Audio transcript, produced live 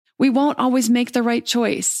We won't always make the right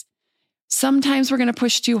choice. Sometimes we're going to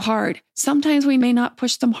push too hard. Sometimes we may not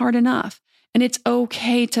push them hard enough. And it's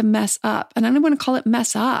okay to mess up. And I don't want to call it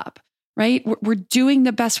mess up, right? We're doing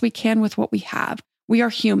the best we can with what we have. We are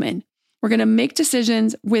human. We're going to make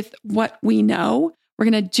decisions with what we know. We're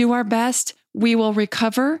going to do our best. We will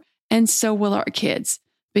recover. And so will our kids.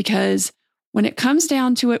 Because when it comes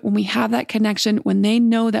down to it, when we have that connection, when they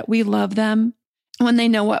know that we love them, when they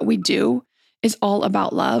know what we do is all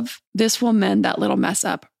about love, this will mend that little mess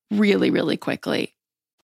up really, really quickly.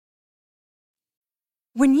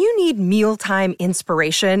 When you need mealtime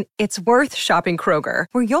inspiration, it's worth shopping Kroger,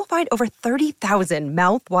 where you'll find over 30,000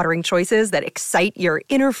 mouth-watering choices that excite your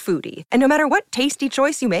inner foodie. And no matter what tasty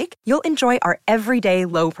choice you make, you'll enjoy our everyday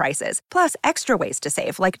low prices, plus extra ways to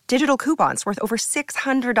save, like digital coupons worth over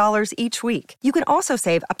 $600 each week. You can also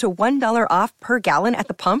save up to $1 off per gallon at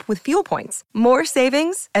the pump with fuel points. More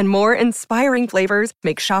savings and more inspiring flavors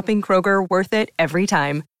make shopping Kroger worth it every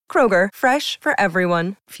time. Kroger, fresh for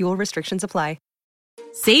everyone. Fuel restrictions apply.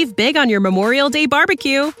 Save big on your Memorial Day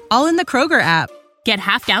barbecue, all in the Kroger app. Get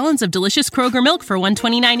half gallons of delicious Kroger milk for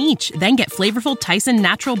 $1.29 each. Then get flavorful Tyson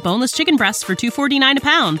natural boneless chicken breasts for $2.49 a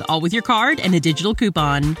pound, all with your card and a digital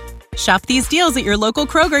coupon. Shop these deals at your local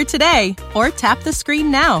Kroger today, or tap the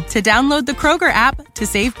screen now to download the Kroger app to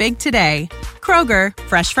save big today. Kroger,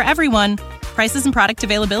 fresh for everyone. Prices and product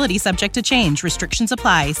availability subject to change. Restrictions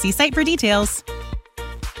apply. See site for details.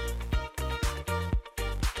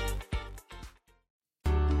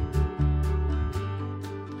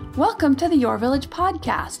 Welcome to the Your Village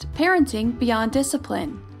podcast, Parenting Beyond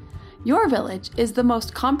Discipline. Your Village is the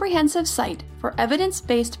most comprehensive site for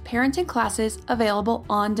evidence-based parenting classes available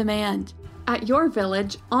on demand at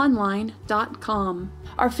yourvillageonline.com.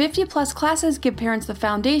 Our 50-plus classes give parents the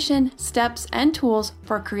foundation, steps, and tools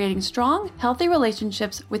for creating strong, healthy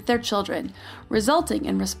relationships with their children, resulting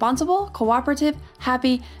in responsible, cooperative,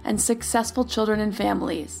 happy, and successful children and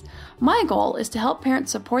families. My goal is to help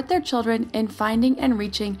parents support their children in finding and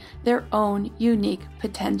reaching their own unique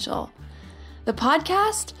potential. The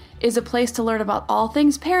podcast is a place to learn about all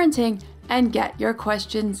things parenting and get your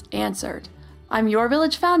questions answered. I'm Your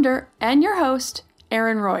Village founder and your host,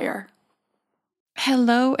 Erin Royer.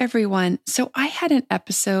 Hello, everyone. So I had an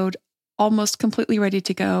episode almost completely ready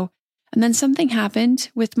to go, and then something happened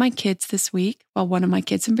with my kids this week, well, one of my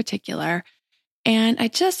kids in particular, and I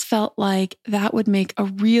just felt like that would make a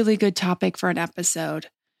really good topic for an episode,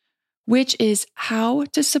 which is how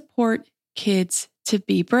to support kids to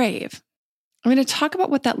be brave. I'm going to talk about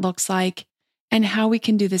what that looks like and how we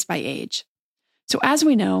can do this by age. So as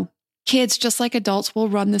we know, kids, just like adults, will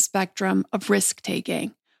run the spectrum of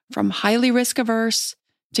risk-taking, from highly risk-averse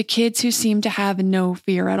to kids who seem to have no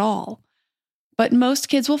fear at all. But most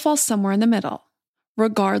kids will fall somewhere in the middle.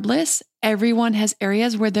 Regardless, everyone has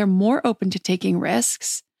areas where they're more open to taking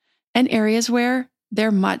risks and areas where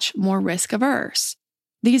they're much more risk-averse.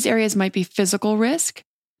 These areas might be physical risk.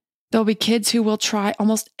 There'll be kids who will try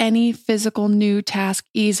almost any physical new task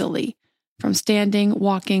easily, from standing,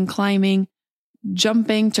 walking, climbing,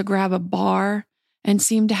 jumping to grab a bar, and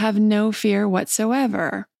seem to have no fear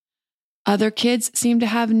whatsoever. Other kids seem to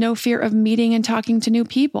have no fear of meeting and talking to new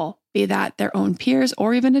people, be that their own peers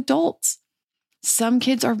or even adults. Some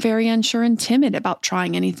kids are very unsure and timid about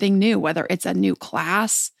trying anything new, whether it's a new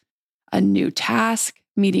class, a new task,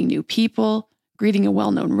 meeting new people, greeting a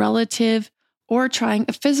well-known relative, or trying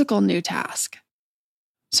a physical new task.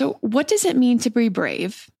 So what does it mean to be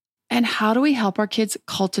brave? And how do we help our kids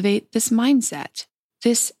cultivate this mindset,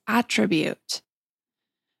 this attribute?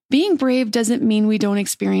 Being brave doesn't mean we don't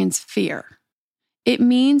experience fear. It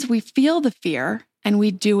means we feel the fear and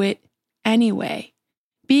we do it anyway.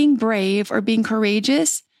 Being brave or being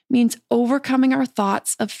courageous means overcoming our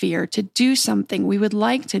thoughts of fear to do something we would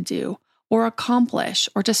like to do or accomplish,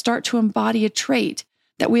 or to start to embody a trait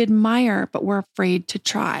that we admire but we're afraid to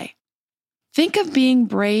try. Think of being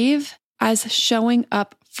brave as showing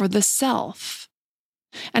up for the self.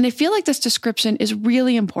 And I feel like this description is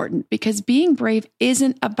really important because being brave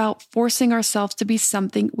isn't about forcing ourselves to be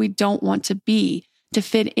something we don't want to be, to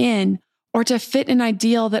fit in, or to fit an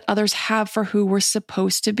ideal that others have for who we're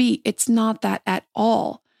supposed to be. It's not that at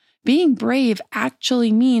all. Being brave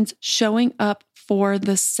actually means showing up for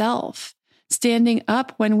the self, standing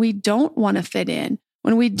up when we don't want to fit in,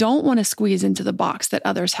 when we don't want to squeeze into the box that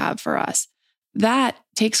others have for us. That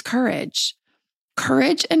takes courage.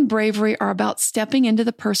 Courage and bravery are about stepping into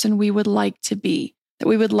the person we would like to be, that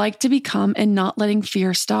we would like to become, and not letting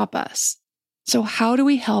fear stop us. So how do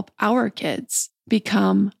we help our kids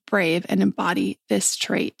become brave and embody this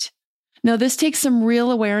trait? Now, this takes some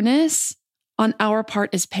real awareness on our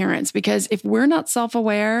part as parents, because if we're not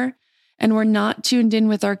self-aware and we're not tuned in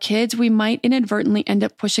with our kids, we might inadvertently end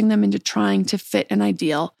up pushing them into trying to fit an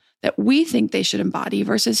ideal that we think they should embody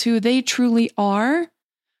versus who they truly are,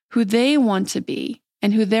 who they want to be,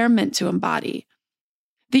 and who they're meant to embody.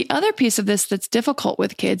 The other piece of this that's difficult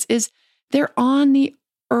with kids is they're on the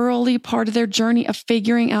early part of their journey of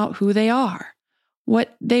figuring out who they are,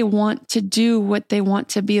 what they want to do, what they want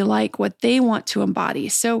to be like, what they want to embody.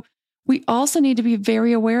 So we also need to be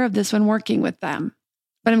very aware of this when working with them.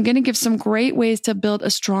 But I'm going to give some great ways to build a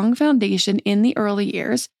strong foundation in the early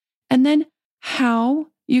years, and then how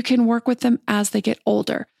you can work with them as they get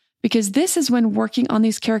older, because this is when working on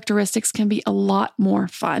these characteristics can be a lot more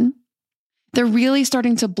fun. They're really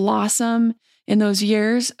starting to blossom in those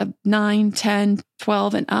years of 9, 10,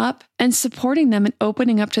 12, and up, and supporting them and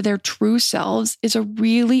opening up to their true selves is a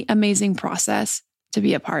really amazing process to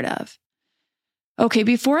be a part of. Okay,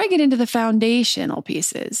 before I get into the foundational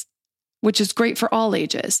pieces, which is great for all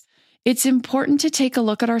ages, it's important to take a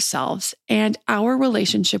look at ourselves and our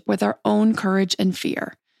relationship with our own courage and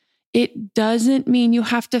fear. It doesn't mean you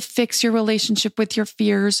have to fix your relationship with your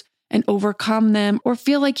fears and overcome them, or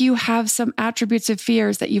feel like you have some attributes of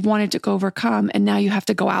fears that you've wanted to overcome and now you have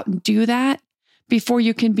to go out and do that before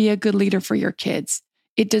you can be a good leader for your kids.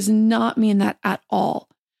 It does not mean that at all.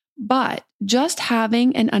 But just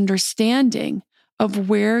having an understanding of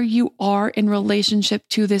where you are in relationship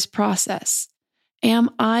to this process. Am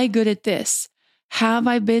I good at this? Have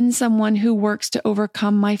I been someone who works to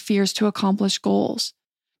overcome my fears to accomplish goals,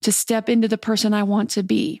 to step into the person I want to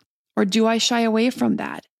be? Or do I shy away from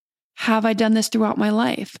that? Have I done this throughout my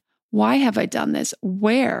life? Why have I done this?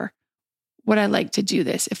 Where would I like to do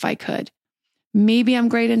this if I could? Maybe I'm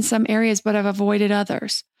great in some areas, but I've avoided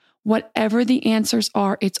others. Whatever the answers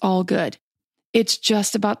are, it's all good. It's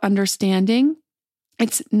just about understanding.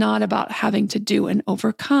 It's not about having to do and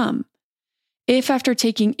overcome. If after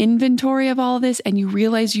taking inventory of all of this and you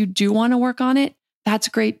realize you do want to work on it, that's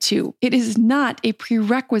great too. It is not a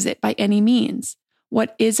prerequisite by any means.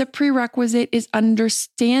 What is a prerequisite is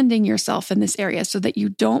understanding yourself in this area so that you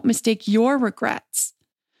don't mistake your regrets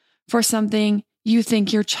for something you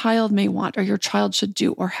think your child may want or your child should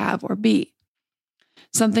do or have or be.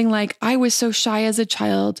 Something like, I was so shy as a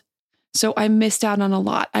child, so I missed out on a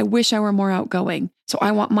lot. I wish I were more outgoing. So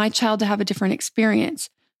I want my child to have a different experience.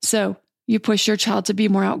 So you push your child to be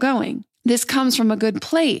more outgoing. This comes from a good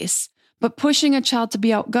place, but pushing a child to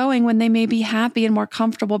be outgoing when they may be happy and more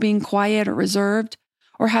comfortable being quiet or reserved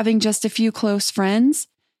or having just a few close friends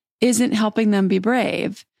isn't helping them be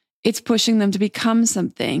brave. It's pushing them to become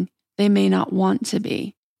something they may not want to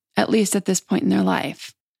be, at least at this point in their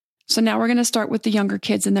life. So now we're going to start with the younger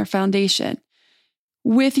kids and their foundation.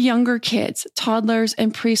 With younger kids, toddlers,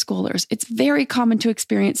 and preschoolers, it's very common to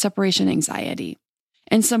experience separation anxiety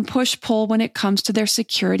and some push-pull when it comes to their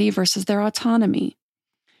security versus their autonomy.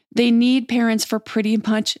 They need parents for pretty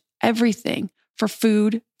much everything, for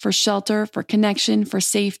food, for shelter, for connection, for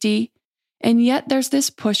safety. And yet there's this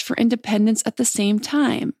push for independence at the same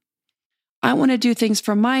time. I want to do things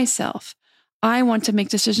for myself. I want to make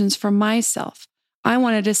decisions for myself. I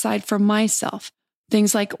want to decide for myself.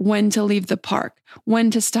 Things like when to leave the park,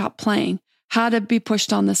 when to stop playing, how to be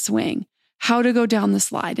pushed on the swing, how to go down the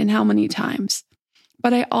slide, and how many times.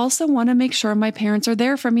 But I also want to make sure my parents are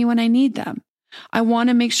there for me when I need them. I want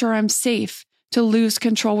to make sure I'm safe to lose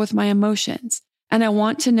control with my emotions. And I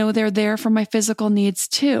want to know they're there for my physical needs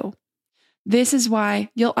too. This is why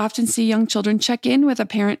you'll often see young children check in with a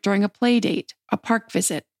parent during a play date, a park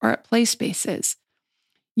visit, or at play spaces.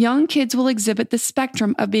 Young kids will exhibit the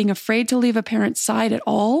spectrum of being afraid to leave a parent's side at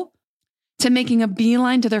all, to making a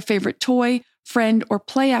beeline to their favorite toy, friend, or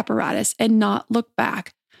play apparatus and not look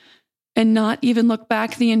back, and not even look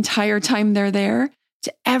back the entire time they're there,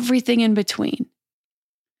 to everything in between.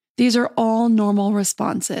 These are all normal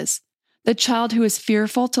responses. The child who is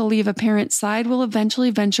fearful to leave a parent's side will eventually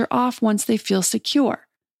venture off once they feel secure.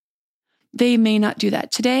 They may not do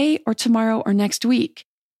that today or tomorrow or next week,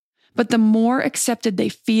 but the more accepted they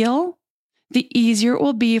feel, the easier it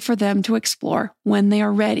will be for them to explore when they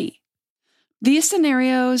are ready. These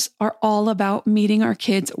scenarios are all about meeting our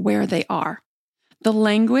kids where they are. The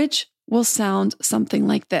language will sound something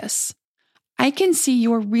like this. I can see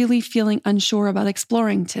you are really feeling unsure about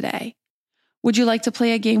exploring today. Would you like to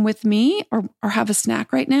play a game with me or have a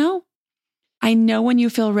snack right now? I know when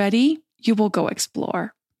you feel ready, you will go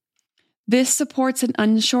explore. This supports an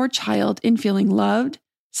unsure child in feeling loved,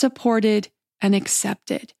 supported, and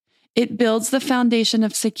accepted. It builds the foundation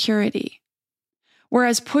of security.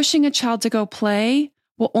 Whereas pushing a child to go play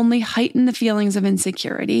will only heighten the feelings of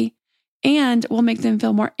insecurity and will make them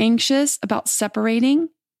feel more anxious about separating.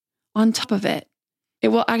 On top of it, it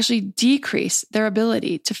will actually decrease their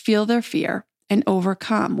ability to feel their fear and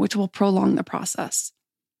overcome, which will prolong the process.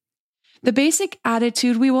 The basic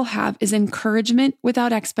attitude we will have is encouragement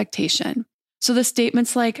without expectation. So the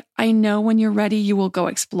statements like, I know when you're ready, you will go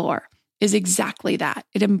explore, is exactly that.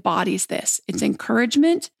 It embodies this. It's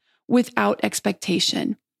encouragement without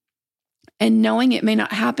expectation. And knowing it may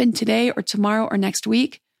not happen today or tomorrow or next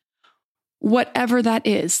week, whatever that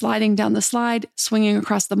is, sliding down the slide, swinging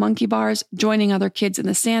across the monkey bars, joining other kids in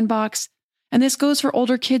the sandbox. And this goes for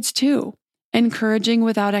older kids too. Encouraging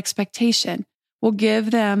without expectation will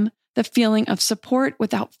give them the feeling of support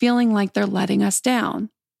without feeling like they're letting us down,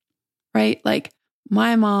 right? Like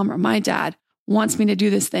my mom or my dad wants me to do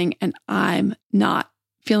this thing and I'm not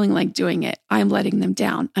feeling like doing it. I'm letting them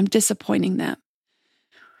down. I'm disappointing them.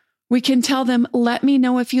 We can tell them, let me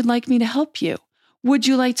know if you'd like me to help you. Would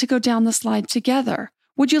you like to go down the slide together?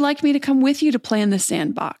 Would you like me to come with you to play in the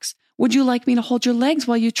sandbox? Would you like me to hold your legs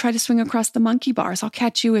while you try to swing across the monkey bars? I'll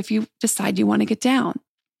catch you if you decide you want to get down.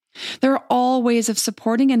 There are all ways of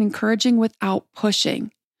supporting and encouraging without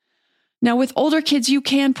pushing. Now, with older kids, you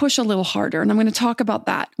can push a little harder, and I'm going to talk about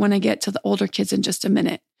that when I get to the older kids in just a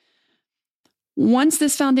minute. Once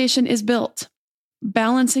this foundation is built,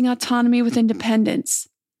 balancing autonomy with independence,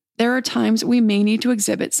 there are times we may need to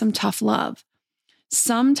exhibit some tough love.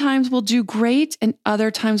 Sometimes we'll do great, and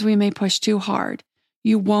other times we may push too hard.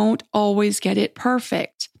 You won't always get it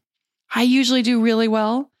perfect. I usually do really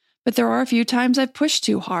well, but there are a few times I've pushed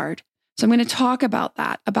too hard. So I'm going to talk about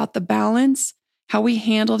that, about the balance, how we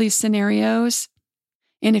handle these scenarios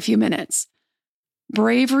in a few minutes.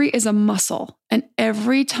 Bravery is a muscle, and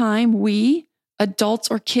every time we, adults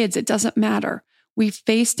or kids, it doesn't matter, we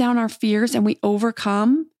face down our fears and we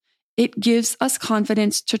overcome, it gives us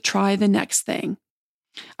confidence to try the next thing.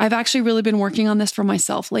 I've actually really been working on this for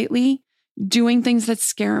myself lately, doing things that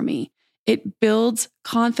scare me. It builds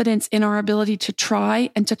confidence in our ability to try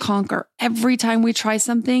and to conquer. Every time we try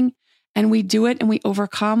something and we do it and we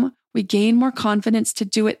overcome, we gain more confidence to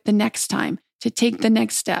do it the next time, to take the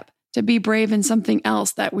next step, to be brave in something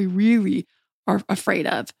else that we really are afraid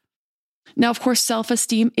of. Now, of course,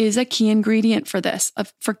 self-esteem is a key ingredient for this,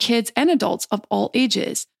 for kids and adults of all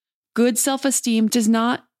ages. Good self-esteem does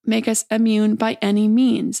not make us immune by any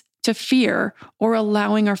means to fear or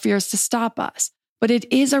allowing our fears to stop us. But it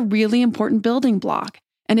is a really important building block,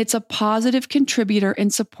 and it's a positive contributor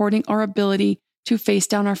in supporting our ability to face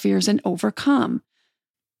down our fears and overcome.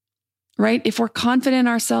 Right? If we're confident in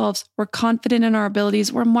ourselves, we're confident in our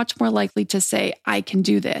abilities, we're much more likely to say, I can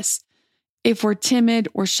do this. If we're timid,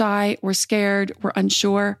 we're shy, we're scared, we're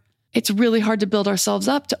unsure, it's really hard to build ourselves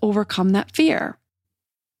up to overcome that fear.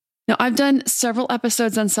 Now, I've done several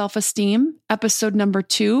episodes on self-esteem. Episode number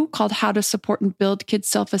 2, called How to Support and Build Kids'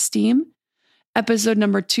 Self-Esteem. Episode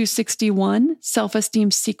number 261,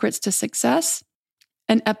 Self-Esteem Secrets to Success.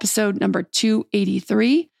 And episode number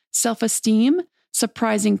 283, Self-Esteem,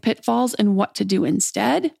 Surprising Pitfalls and What to Do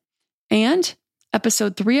Instead. And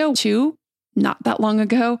episode 302, not that long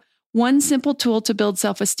ago, 1 Simple Tool to Build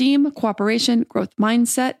Self-Esteem, Cooperation, Growth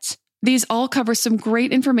Mindset. These all cover some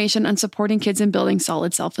great information on supporting kids in building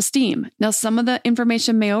solid self-esteem. Now, some of the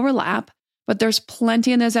information may overlap, but there's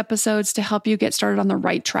plenty in those episodes to help you get started on the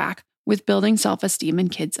right track with building self-esteem in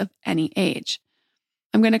kids of any age.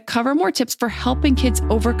 I'm going to cover more tips for helping kids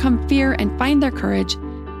overcome fear and find their courage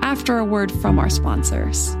after a word from our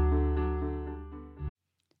sponsors.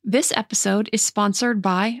 This episode is sponsored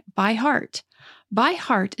by ByHeart.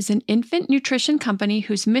 ByHeart is an infant nutrition company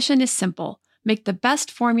whose mission is simple: make the best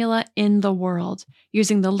formula in the world.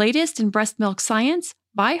 Using the latest in breast milk science,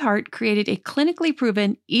 ByHeart created a clinically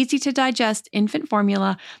proven, easy-to-digest infant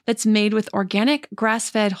formula that's made with organic,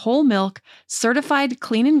 grass-fed whole milk, certified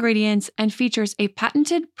clean ingredients, and features a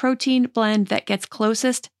patented protein blend that gets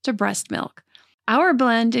closest to breast milk. Our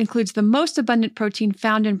blend includes the most abundant protein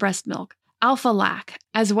found in breast milk, alpha-lac,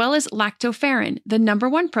 as well as lactoferrin, the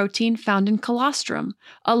 #1 protein found in colostrum,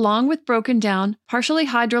 along with broken down, partially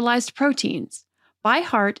hydrolyzed proteins.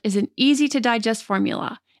 ByHeart is an easy-to-digest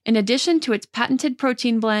formula. In addition to its patented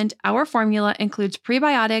protein blend, our formula includes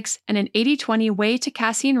prebiotics and an 80-20 whey to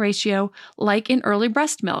casein ratio like in early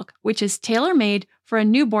breast milk, which is tailor-made for a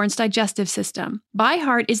newborn's digestive system.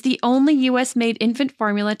 ByHeart is the only U.S.-made infant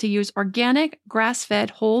formula to use organic, grass-fed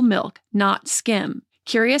whole milk, not skim.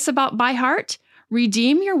 Curious about ByHeart?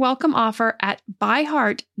 Redeem your welcome offer at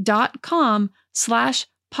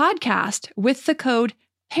byheart.com/podcast with the code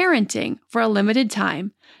PARENTING for a limited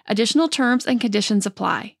time. Additional terms and conditions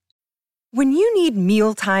apply. When you need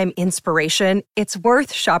mealtime inspiration, it's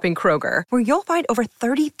worth shopping Kroger, where you'll find over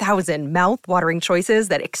 30,000 mouth-watering choices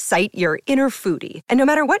that excite your inner foodie. And no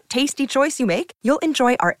matter what tasty choice you make, you'll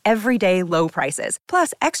enjoy our everyday low prices,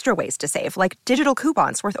 plus extra ways to save, like digital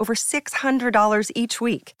coupons worth over $600 each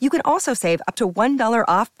week. You can also save up to $1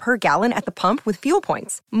 off per gallon at the pump with fuel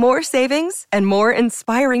points. More savings and more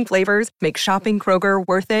inspiring flavors make shopping Kroger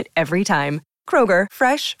worth it every time. Kroger,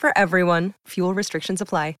 fresh for everyone. Fuel restrictions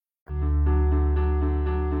apply.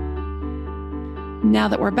 Now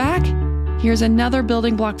that we're back, here's another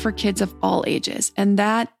building block for kids of all ages, and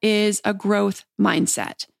that is a growth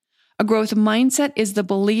mindset. A growth mindset is the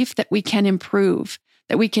belief that we can improve,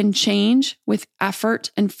 that we can change with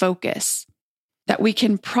effort and focus, that we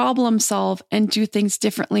can problem solve and do things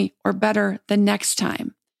differently or better the next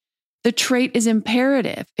time. The trait is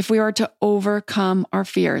imperative if we are to overcome our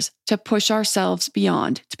fears, to push ourselves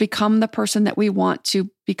beyond, to become the person that we want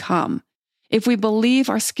to become. If we believe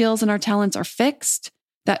our skills and our talents are fixed,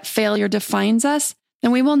 that failure defines us,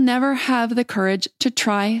 then we will never have the courage to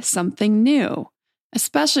try something new.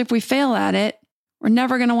 Especially if we fail at it, we're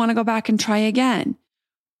never going to want to go back and try again.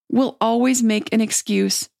 We'll always make an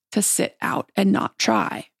excuse to sit out and not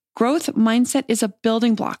try. Growth mindset is a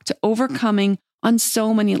building block to overcoming on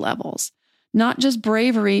so many levels, not just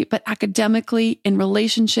bravery, but academically, in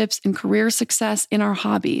relationships, in career success, in our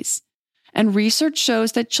hobbies. And research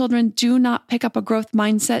shows that children do not pick up a growth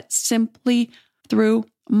mindset simply through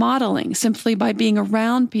modeling, simply by being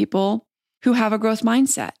around people who have a growth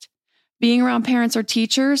mindset. Being around parents or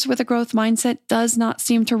teachers with a growth mindset does not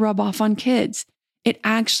seem to rub off on kids. It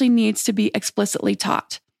actually needs to be explicitly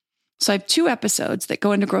taught. So I have 2 episodes that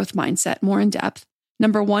go into growth mindset more in depth.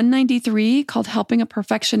 Number 193, called Helping a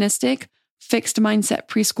Perfectionistic Fixed Mindset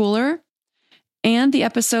Preschooler. And the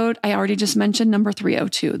episode I already just mentioned, number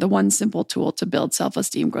 302, the 1 simple tool to build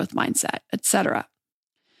self-esteem, growth mindset, etc.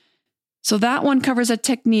 So that one covers a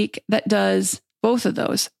technique that does both of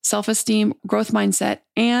those, self-esteem, growth mindset,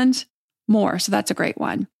 and more. So that's a great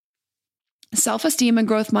one. Self-esteem and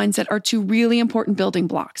growth mindset are 2 really important building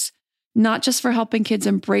blocks, not just for helping kids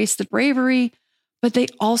embrace the bravery, but they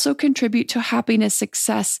also contribute to happiness,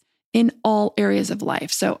 success in all areas of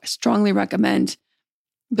life. So I strongly recommend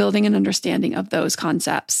building an understanding of those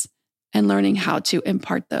concepts and learning how to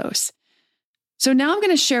impart those. So now I'm going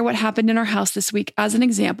to share what happened in our house this week as an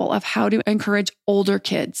example of how to encourage older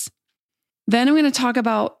kids. Then I'm going to talk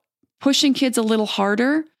about pushing kids a little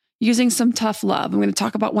harder using some tough love. I'm going to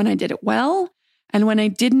talk about when I did it well and when I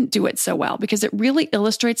didn't do it so well, because it really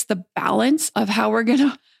illustrates the balance of how we're going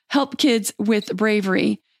to help kids with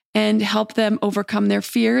bravery and help them overcome their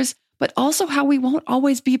fears, but also how we won't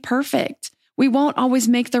always be perfect. We won't always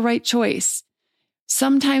make the right choice.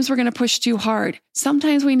 Sometimes we're going to push too hard.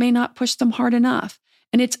 Sometimes we may not push them hard enough.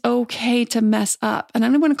 And it's okay to mess up. And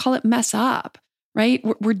I'm going to call it mess up, right?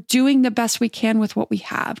 We're doing the best we can with what we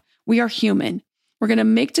have. We are human. We're going to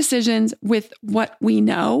make decisions with what we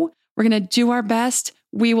know. We're going to do our best.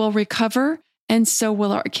 We will recover. And so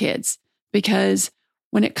will our kids. Because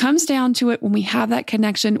when it comes down to it, when we have that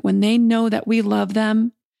connection, when they know that we love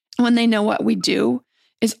them, when they know what we do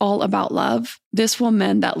is all about love, this will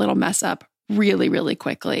mend that little mess up really, really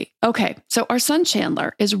quickly. Okay, so our son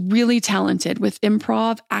Chandler is really talented with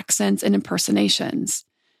improv, accents, and impersonations.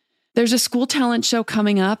 There's a school talent show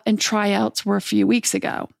coming up, and tryouts were a few weeks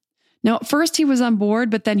ago. Now, at first he was on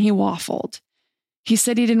board, but then he waffled. He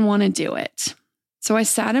said he didn't want to do it. So I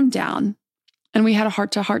sat him down and we had a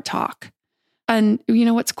heart-to-heart talk. And you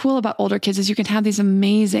know, what's cool about older kids is you can have these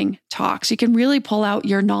amazing talks. You can really pull out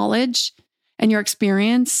your knowledge and your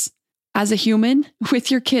experience as a human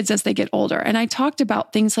with your kids as they get older. And I talked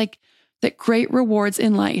about things like that great rewards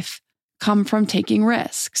in life come from taking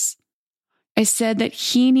risks. I said that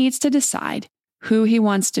he needs to decide who he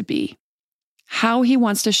wants to be, how he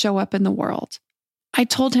wants to show up in the world. I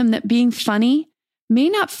told him that being funny may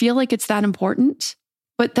not feel like it's that important,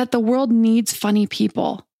 but that the world needs funny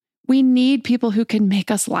people. We need people who can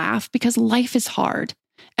make us laugh because life is hard.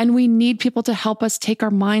 And we need people to help us take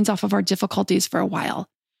our minds off of our difficulties for a while.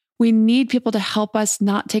 We need people to help us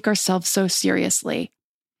not take ourselves so seriously.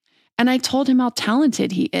 And I told him how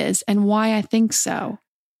talented he is and why I think so.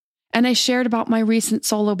 And I shared about my recent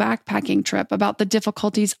solo backpacking trip, about the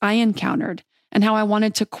difficulties I encountered and how I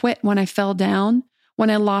wanted to quit when I fell down, when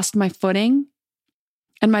I lost my footing,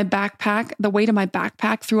 and my backpack, the weight of my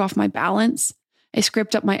backpack threw off my balance. I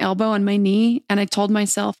scraped up my elbow and my knee, and I told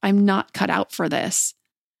myself I'm not cut out for this.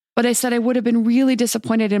 But I said I would have been really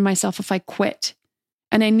disappointed in myself if I quit.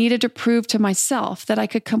 And I needed to prove to myself that I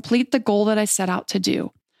could complete the goal that I set out to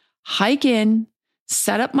do. Hike in,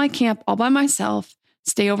 set up my camp all by myself,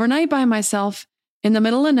 stay overnight by myself in the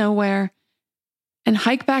middle of nowhere, and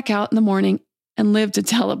hike back out in the morning and live to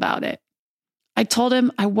tell about it. I told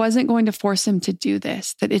him I wasn't going to force him to do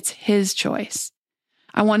this, that it's his choice.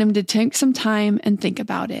 I want him to take some time and think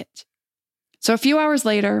about it. So a few hours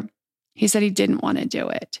later, he said he didn't want to do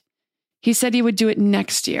it. He said he would do it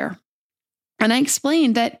next year. And I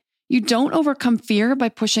explained that you don't overcome fear by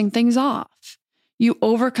pushing things off. You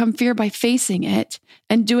overcome fear by facing it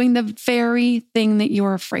and doing the very thing that you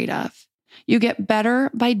are afraid of. You get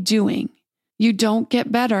better by doing. You don't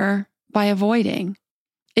get better by avoiding.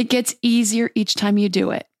 It gets easier each time you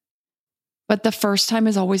do it. But the first time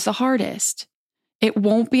is always the hardest. It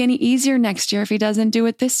won't be any easier next year if he doesn't do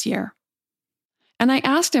it this year. And I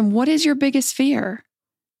asked him, what is your biggest fear?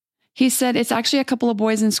 He said, it's actually a couple of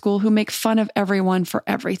boys in school who make fun of everyone for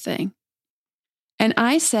everything. And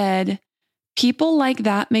I said, people like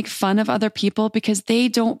that make fun of other people because they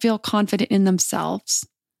don't feel confident in themselves.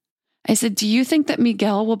 I said, do you think that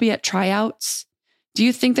Miguel will be at tryouts? Do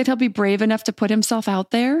you think that he'll be brave enough to put himself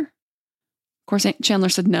out there? Of course, Chandler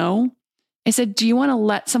said no. I said, do you want to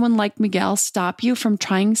let someone like Miguel stop you from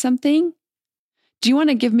trying something? Do you want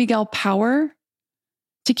to give Miguel power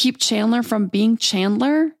to keep Chandler from being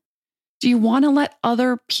Chandler? Do you want to let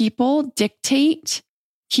other people dictate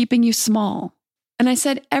keeping you small? And I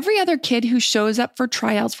said, every other kid who shows up for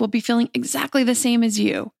tryouts will be feeling exactly the same as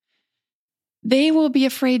you. They will be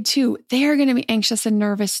afraid too. They are going to be anxious and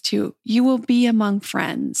nervous too. You will be among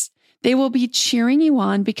friends. They will be cheering you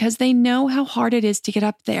on because they know how hard it is to get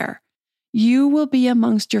up there. You will be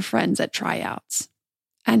amongst your friends at tryouts.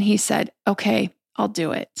 And he said, okay, I'll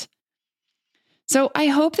do it. So I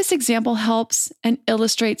hope this example helps and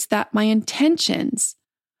illustrates that my intentions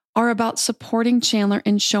are about supporting Chandler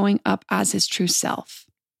in showing up as his true self,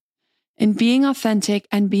 and being authentic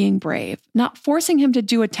and being brave, not forcing him to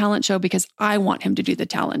do a talent show because I want him to do the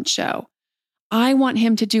talent show. I want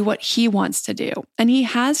him to do what he wants to do. And he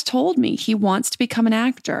has told me he wants to become an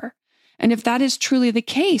actor. And if that is truly the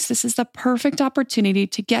case, this is the perfect opportunity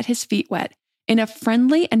to get his feet wet in a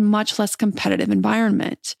friendly and much less competitive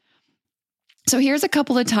environment. So here's a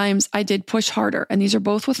couple of times I did push harder, and these are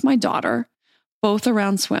both with my daughter, both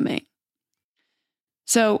around swimming.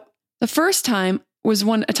 So the first time was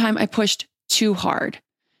a time I pushed too hard.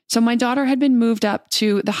 So my daughter had been moved up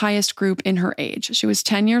to the highest group in her age. She was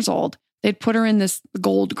 10 years old. They'd put her in this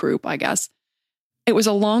gold group, I guess. It was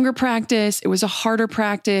a longer practice. It was a harder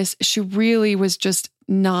practice. She really was just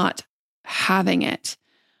not having it.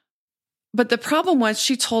 But the problem was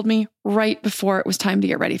she told me right before it was time to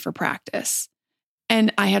get ready for practice.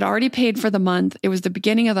 And I had already paid for the month. It was the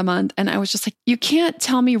beginning of the month. And I was just like, you can't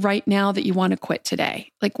tell me right now that you want to quit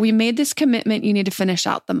today. Like, we made this commitment. You need to finish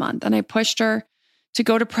out the month. And I pushed her to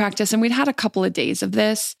go to practice. And we'd had a couple of days of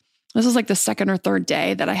this. This was like the second or third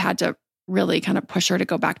day that I had to really kind of push her to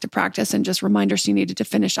go back to practice and just remind her she needed to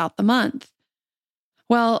finish out the month.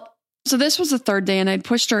 Well, so this was the third day and I'd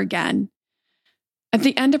pushed her again. At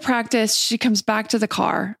the end of practice, she comes back to the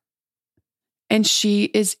car and she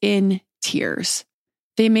is in tears.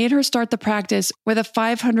 They made her start the practice with a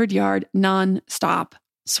 500-yard non-stop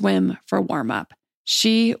swim for warm-up.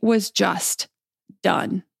 She was just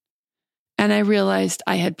done. And I realized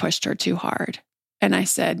I had pushed her too hard. And I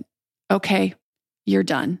said, okay, you're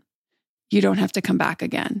done. You don't have to come back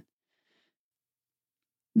again.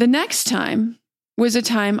 The next time was a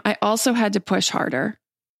time I also had to push harder.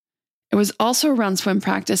 It was also around swim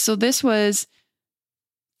practice. So this was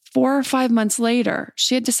 4 or 5 months later.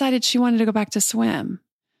 She had decided she wanted to go back to swim.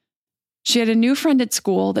 She had a new friend at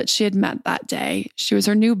school that she had met that day. She was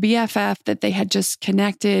her new BFF that they had just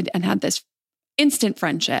connected and had this instant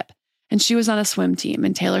friendship. And she was on a swim team.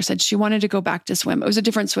 And Taylor said she wanted to go back to swim. It was a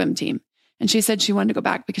different swim team. And she said she wanted to go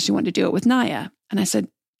back because she wanted to do it with Naya. And I said,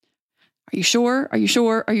 are you sure? Are you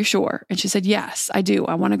sure? Are you sure? And she said, yes, I do.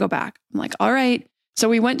 I want to go back. I'm like, all right. So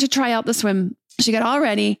we went to try out the swim. She got all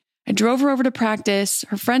ready. I drove her over to practice.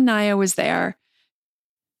 Her friend Naya was there.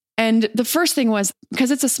 And the first thing was,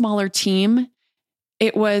 because it's a smaller team,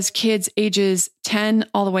 it was kids ages 10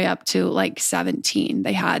 all the way up to like 17.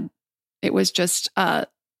 It was just the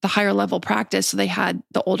higher level practice. So they had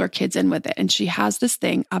the older kids in with it. And she has this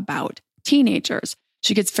thing about teenagers.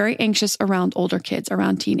 She gets very anxious around older kids,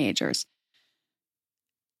 around teenagers.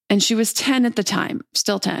 And she was 10 at the time,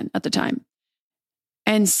 still 10 at the time.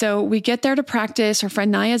 And so we get there to practice. Her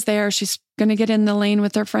friend Naya's there. She's going to get in the lane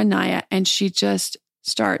with her friend Naya. And she just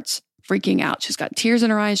starts freaking out. She's got tears in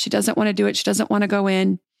her eyes. She doesn't want to do it. She doesn't want to go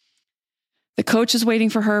in. The coach is waiting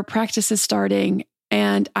for her. Practice is starting.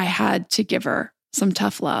 And I had to give her some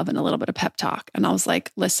tough love and a little bit of pep talk. And I was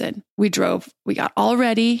like, listen, we got all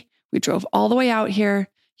ready. We drove all the way out here.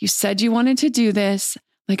 You said you wanted to do this.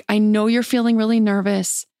 Like, I know you're feeling really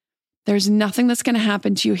nervous. There's nothing that's going to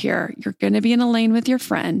happen to you here. You're going to be in a lane with your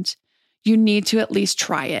friend. You need to at least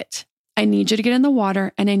try it. I need you to get in the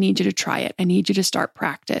water and I need you to try it. I need you to start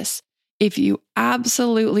practice. If you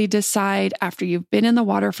absolutely decide after you've been in the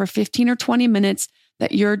water for 15 or 20 minutes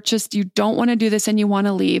that you don't want to do this and you want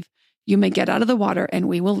to leave, you may get out of the water and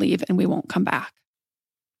we will leave and we won't come back.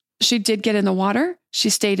 She did get in the water. She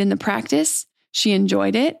stayed in the practice. She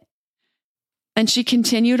enjoyed it. And she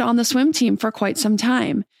continued on the swim team for quite some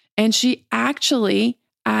time. And she actually,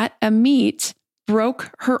 at a meet,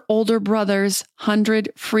 broke her older brother's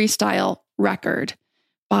 100 freestyle record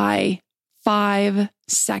by 5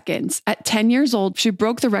 seconds. At 10 years old, she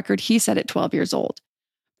broke the record he set at 12 years old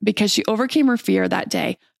because she overcame her fear that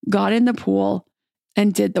day, got in the pool,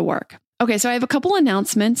 and did the work. Okay, so I have a couple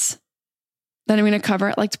announcements that I'm going to cover.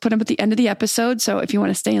 I like to put them at the end of the episode. So if you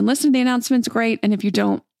want to stay and listen to the announcements, great. And if you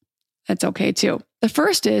don't, that's okay too. The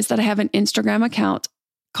first is that I have an Instagram account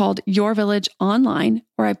called Your Village Online,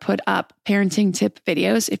 where I put up parenting tip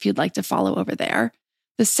videos if you'd like to follow over there.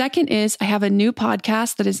 The second is I have a new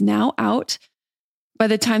podcast that is now out. By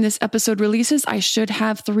the time this episode releases, I should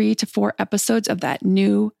have 3 to 4 episodes of that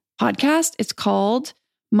new podcast. It's called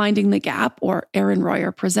Minding the Gap, or Erin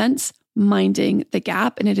Royer Presents Minding the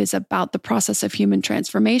Gap. And it is about the process of human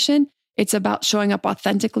transformation. It's about showing up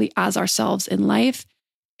authentically as ourselves in life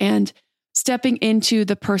and stepping into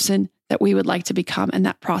the person that we would like to become and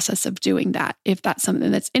that process of doing that. If that's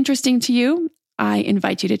something that's interesting to you, I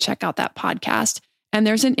invite you to check out that podcast. And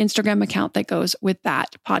there's an Instagram account that goes with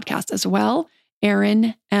that podcast as well.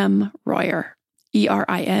 Erin M. Royer,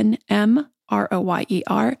 ErinMRoyer.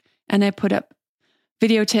 And I put up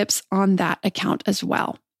video tips on that account as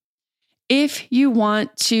well. If you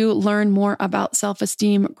want to learn more about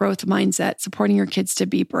self-esteem, growth mindset, supporting your kids to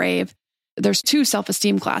be brave, there's 2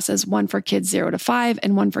 self-esteem classes, one for kids 0 to 5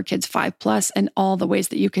 and one for kids 5+, and all the ways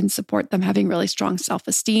that you can support them having really strong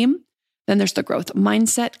self-esteem. Then there's the growth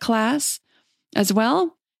mindset class as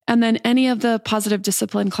well. And then any of the positive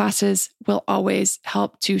discipline classes will always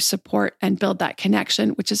help to support and build that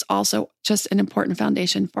connection, which is also just an important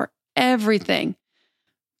foundation for everything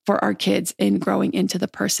for our kids in growing into the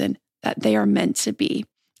person that they are meant to be.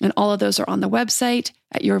 And all of those are on the website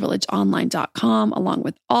at yourvillageonline.com, along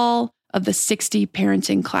with all of the 60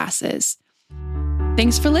 parenting classes.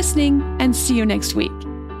 Thanks for listening and see you next week.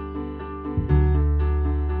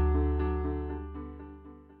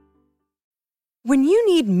 When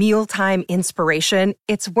you need mealtime inspiration,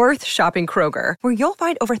 it's worth shopping Kroger, where you'll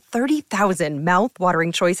find over 30,000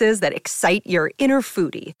 mouth-watering choices that excite your inner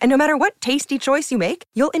foodie. And no matter what tasty choice you make,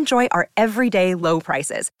 you'll enjoy our everyday low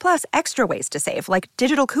prices, plus extra ways to save, like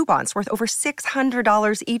digital coupons worth over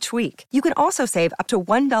 $600 each week. You can also save up to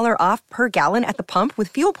 $1 off per gallon at the pump with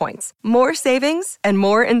fuel points. More savings and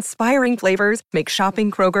more inspiring flavors make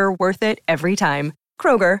shopping Kroger worth it every time.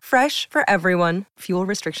 Kroger, fresh for everyone. Fuel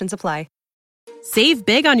restrictions apply. Save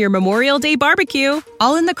big on your Memorial Day barbecue,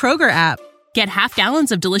 all in the Kroger app. Get half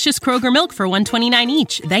gallons of delicious Kroger milk for $1.29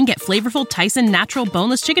 each. Then get flavorful Tyson natural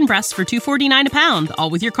boneless chicken breasts for $2.49 a pound, all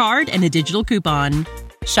with your card and a digital coupon.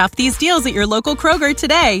 Shop these deals at your local Kroger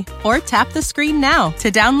today, or tap the screen now to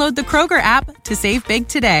download the Kroger app to save big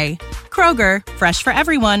today. Kroger, fresh for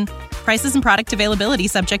everyone. Prices and product availability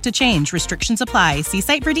subject to change. Restrictions apply. See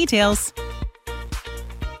site for details.